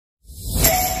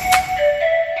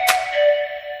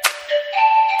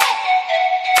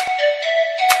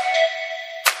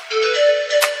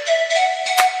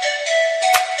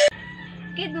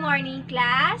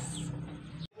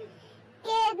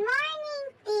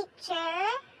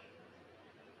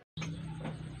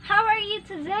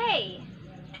today?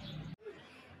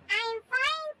 I'm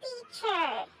fine,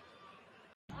 teacher.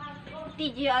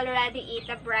 Did you already eat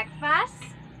a breakfast?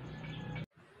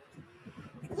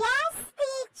 Yes,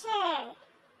 teacher.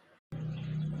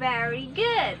 Very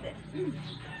good.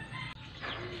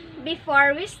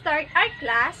 Before we start our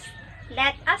class,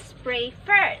 let us pray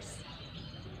first.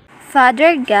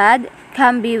 Father God,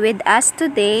 come be with us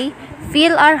today.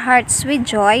 Fill our hearts with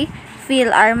joy.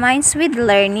 Fill our minds with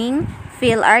learning.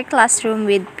 Fill our classroom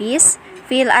with peace.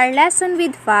 Fill our lesson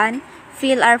with fun.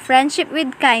 Fill our friendship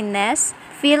with kindness.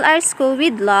 Fill our school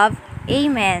with love.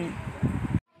 Amen.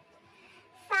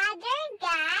 Father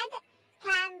God,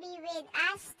 come be with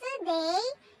us today.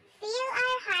 Fill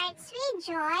our hearts with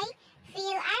joy.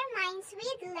 Fill our minds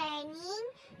with learning.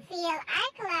 Fill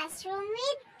our classroom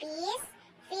with peace.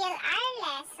 Fill our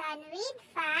lesson with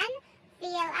fun.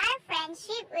 Fill our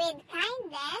friendship with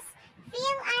kindness.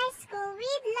 Fill our school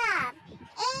with love.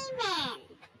 Amen.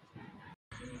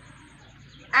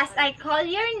 As I call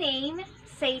your name,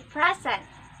 say present.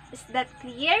 Is that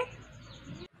clear?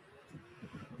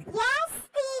 Yes,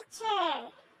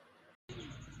 teacher.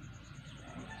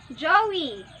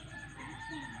 Joey.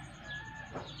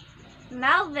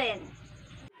 Melvin.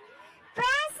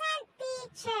 Present,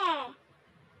 teacher.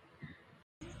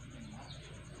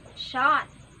 Sean.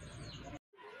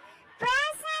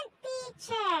 Present,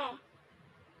 teacher.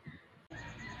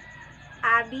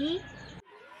 Abby.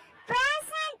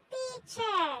 Present,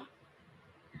 teacher.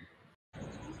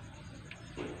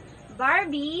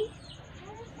 Barbie.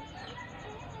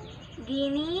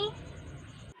 Guinea.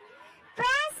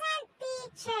 Present,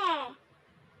 teacher.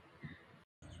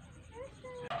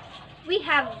 We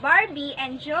have Barbie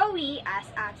and Joey as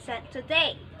absent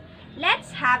today.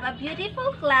 Let's have a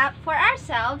beautiful clap for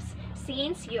ourselves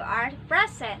since you are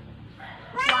present.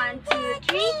 1, 2,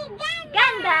 3,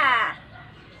 Ganda!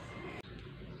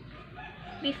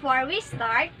 Before we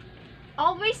start,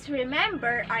 always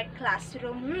remember our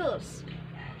classroom rules.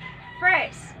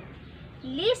 First,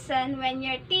 listen when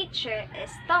your teacher is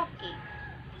talking.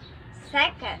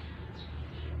 Second,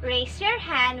 raise your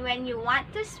hand when you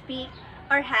want to speak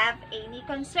or have any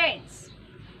concerns.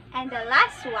 And the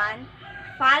last one,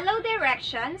 follow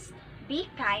directions, be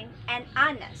kind and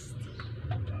honest.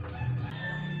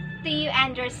 Do you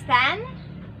understand?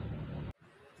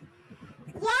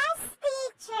 Yes,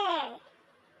 teacher.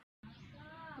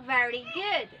 Very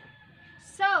good.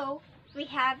 So, we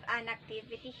have an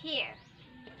activity here.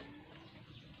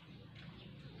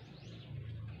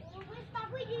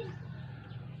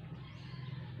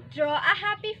 Draw a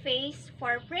happy face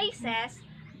for phrases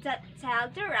that tell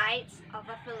the rights of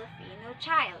a Filipino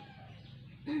child.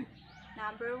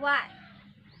 Number 1.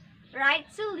 Right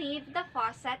to leave the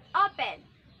faucet open.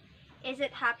 Is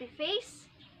it happy face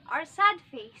or sad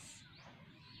face?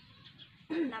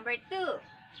 Number 2.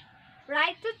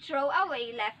 Right to throw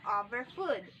away leftover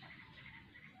food.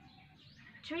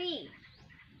 3.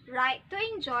 Right to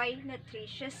enjoy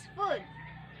nutritious food.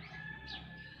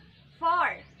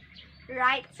 4.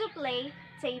 Right to play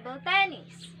table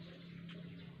tennis.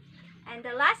 And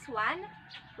the last one,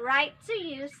 right to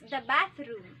use the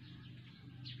bathroom.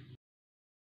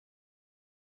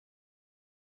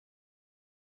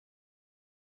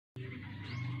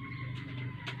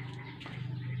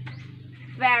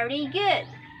 Very good.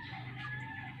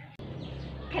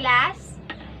 Class,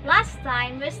 last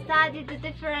time we studied the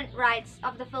different rights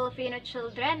of the Filipino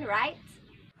children, right?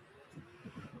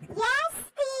 Yes,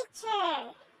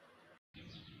 teacher.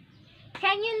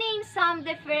 Can you name some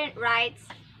different rights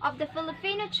of the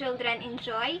Filipino children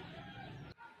enjoy?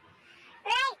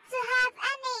 Right to have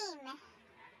a name.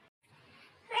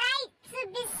 Right to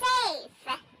be safe.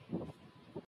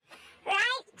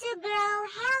 Right to grow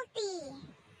healthy.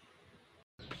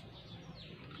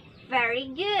 Very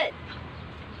good.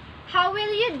 How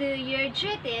will you do your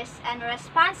duties and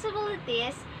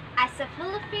responsibilities as a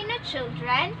Filipino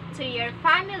children to your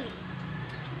family,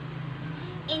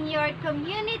 in your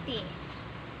community?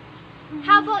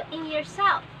 How about in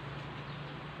yourself?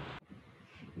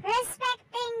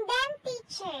 Respecting them,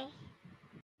 teacher.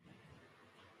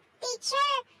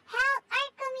 Teacher, help our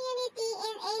community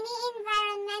in any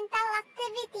environmental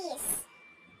activities.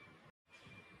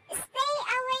 Stay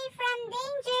away from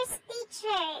dangers,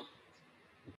 teacher.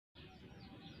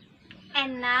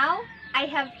 And now, I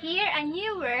have here a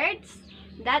new words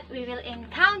that we will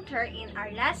encounter in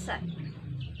our lesson.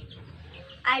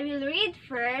 I will read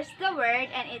first the word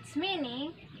and its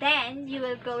meaning, then you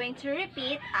will going to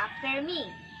repeat after me.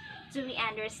 Do we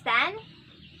understand?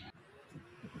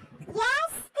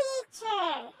 Yes,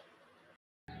 teacher.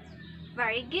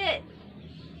 Very good.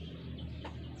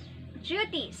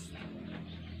 Duties.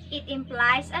 It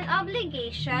implies an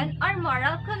obligation or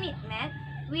moral commitment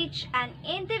which an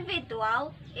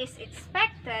individual is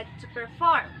expected to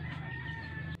perform.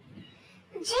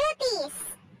 Duties.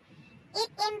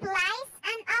 It implies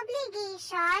an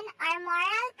obligation or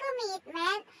moral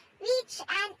commitment which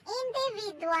an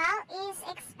individual is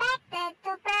expected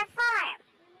to perform.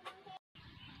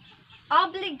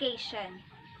 Obligation.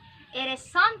 It is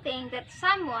something that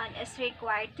someone is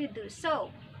required to do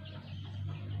so.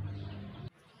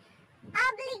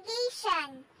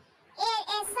 Obligation. It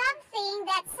is something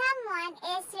that someone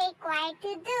is required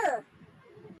to do.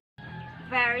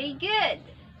 Very good.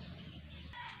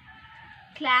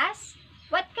 Class,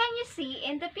 what can you see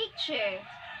in the picture?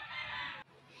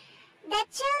 The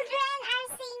children are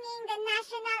singing the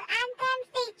national anthem,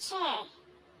 teacher.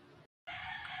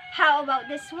 How about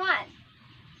this one?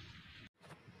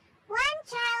 One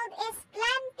child is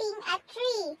planting a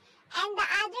tree and the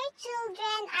other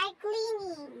children are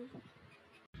cleaning.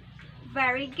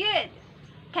 Very good.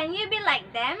 Can you be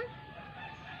like them?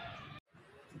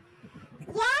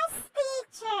 Yes,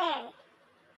 teacher.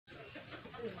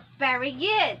 Very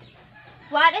good.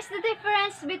 What is the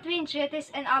difference between duties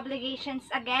and obligations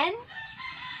again?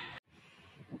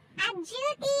 A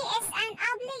duty is an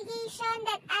obligation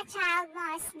that a child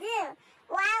must do,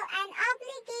 while an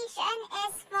obligation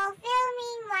is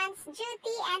fulfilling one's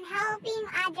duty and helping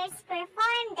others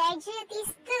perform their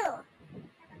duties too.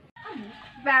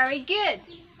 Very good.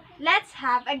 Let's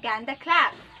have a ganda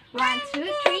clap. 1,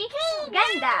 2, 3,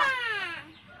 ganda.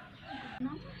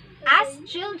 As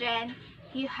children,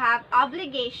 you have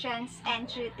obligations and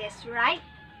duties, right?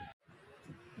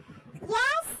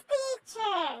 Yes,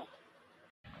 teacher.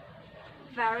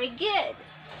 Very good.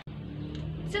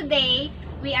 Today,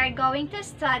 we are going to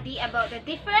study about the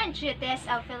different duties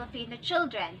of Filipino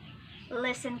children.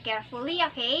 Listen carefully,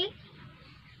 okay?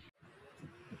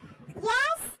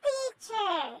 Yes,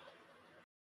 teacher.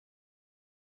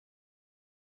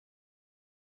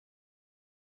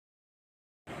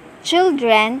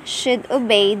 Children should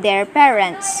obey their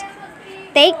parents.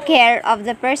 Take care of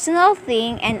the personal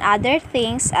thing and other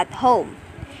things at home.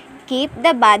 Keep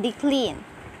the body clean.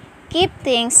 Keep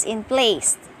things in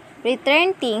place.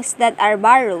 Return things that are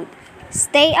borrowed.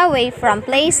 Stay away from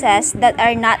places that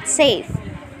are not safe.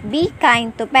 Be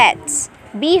kind to pets.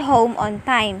 Be home on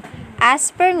time.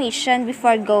 Ask permission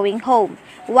before going home.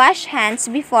 Wash hands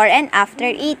before and after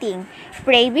eating.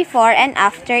 Pray before and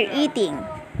after eating.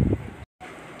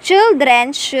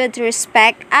 Children should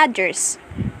respect others.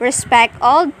 Respect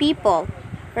old people.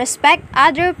 Respect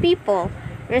other people.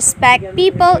 Respect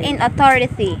people in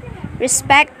authority.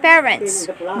 Respect parents.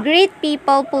 Greet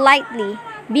people politely.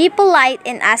 Be polite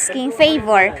in asking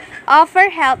favor. Offer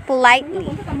help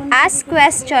politely. Ask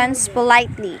questions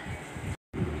politely.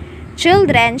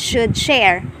 Children should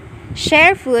share.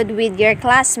 Share food with your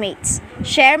classmates.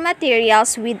 Share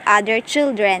materials with other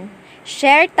children.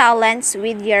 Share talents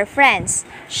with your friends.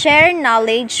 Share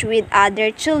knowledge with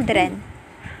other children.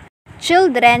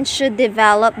 Children should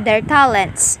develop their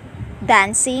talents.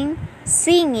 Dancing,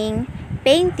 singing,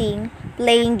 painting,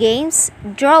 playing games,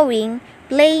 drawing,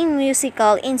 playing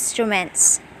musical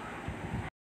instruments.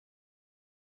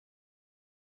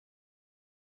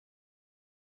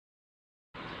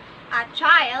 A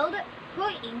child who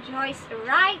enjoys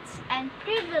rights and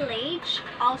privilege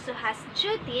also has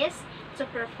duties to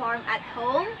perform at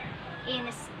home, in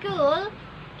school,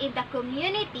 in the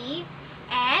community,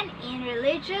 and in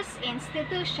religious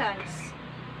institutions.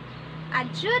 A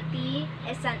duty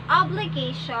is an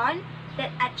obligation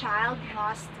that a child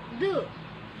must do.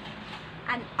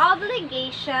 An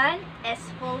obligation is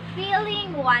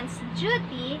fulfilling one's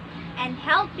duty and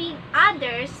helping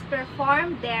others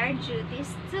perform their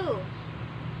duties too.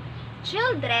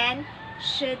 Children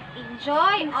should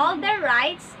enjoy all the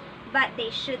rights, but they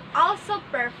should also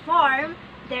perform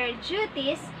their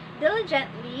duties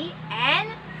diligently and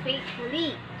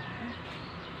faithfully.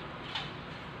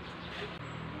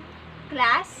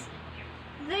 Class,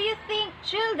 do you think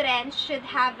children should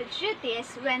have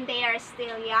duties when they are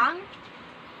still young?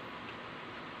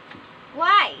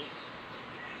 Why?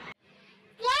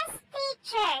 Yes,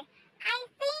 teacher. I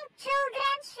think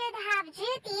children should have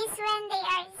duties when they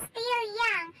are still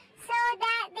young so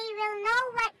that they will know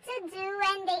what to do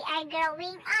when they are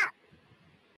growing up.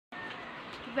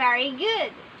 Very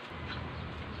good.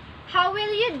 How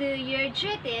will you do your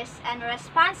duties and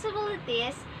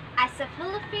responsibilities as a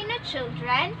Filipino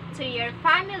children to your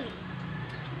family,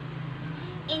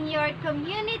 in your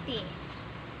community?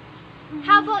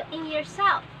 How about in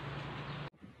yourself?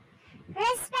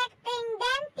 Respecting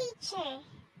them, teacher.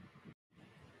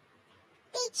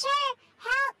 Teacher,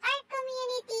 help our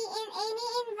community in any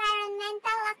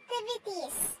environmental activity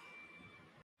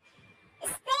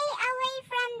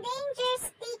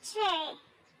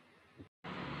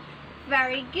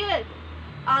Very good.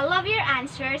 All of your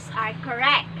answers are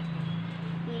correct.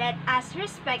 Let us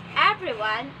respect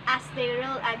everyone as they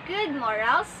rule a good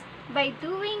morals by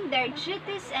doing their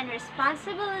duties and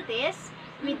responsibilities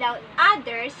without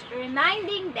others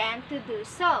reminding them to do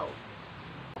so.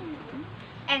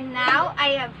 And now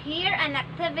I have here an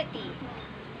activity.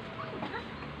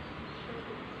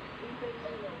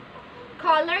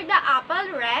 Color the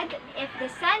apple red if the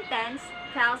sentence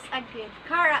tells a good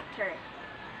character.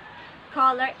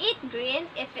 Color it green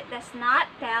if it does not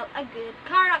tell a good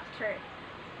character.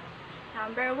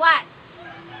 Number 1.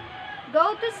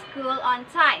 Go to school on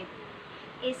time.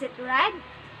 Is it red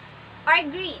or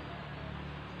green?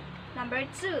 Number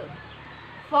 2.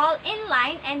 Fall in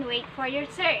line and wait for your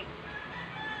turn.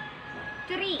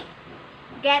 3.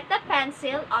 Get the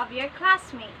pencil of your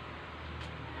classmate.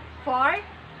 4.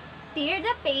 Tear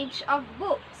the page of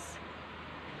books.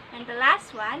 And the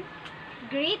last one,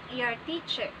 greet your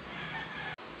teacher.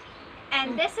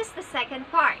 And this is the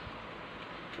second part.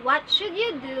 What should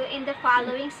you do in the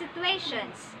following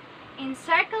situations?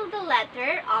 Encircle the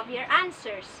letter of your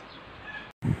answers.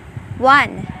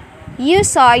 1. You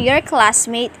saw your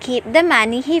classmate keep the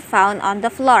money he found on the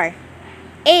floor.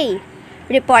 A.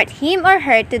 Report him or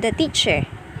her to the teacher.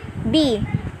 B.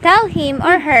 Tell him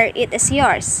or her it is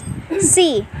yours.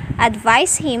 C.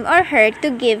 Advise him or her to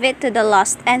give it to the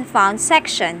lost and found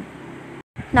section.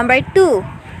 Number 2.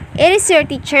 It is your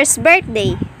teacher's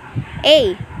birthday.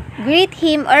 A. Greet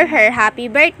him or her happy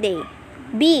birthday.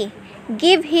 B.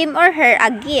 Give him or her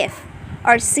a gift.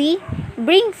 Or C.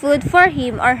 Bring food for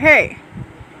him or her.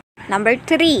 Number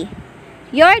 3.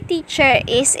 Your teacher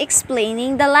is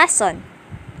explaining the lesson.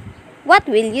 What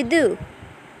will you do?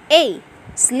 A.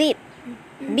 Sleep.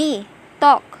 B.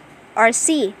 Talk. Or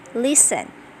C.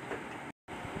 Listen.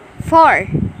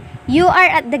 4. You are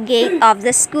at the gate of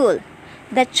the school.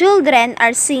 The children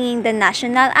are singing the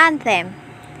national anthem.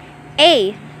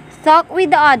 A. Talk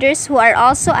with the others who are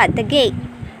also at the gate.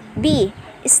 B.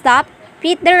 Stop,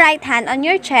 put the right hand on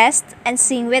your chest, and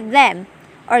sing with them.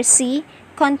 Or C.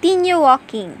 Continue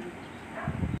walking.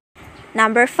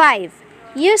 Number 5.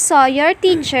 You saw your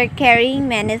teacher carrying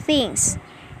many things.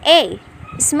 A.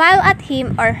 Smile at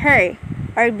him or her.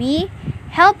 Or B.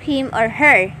 Help him or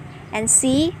her. And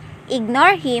C.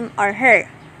 Ignore him or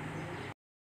her.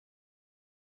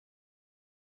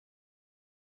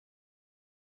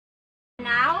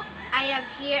 Now, I have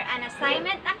here an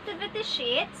assignment activity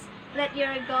sheets that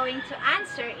you're going to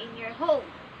answer in your home.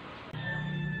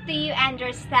 Do you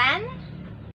understand?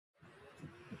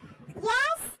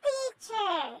 Yes,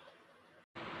 teacher.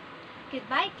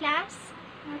 Goodbye, class.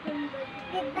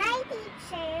 Goodbye,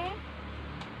 teacher.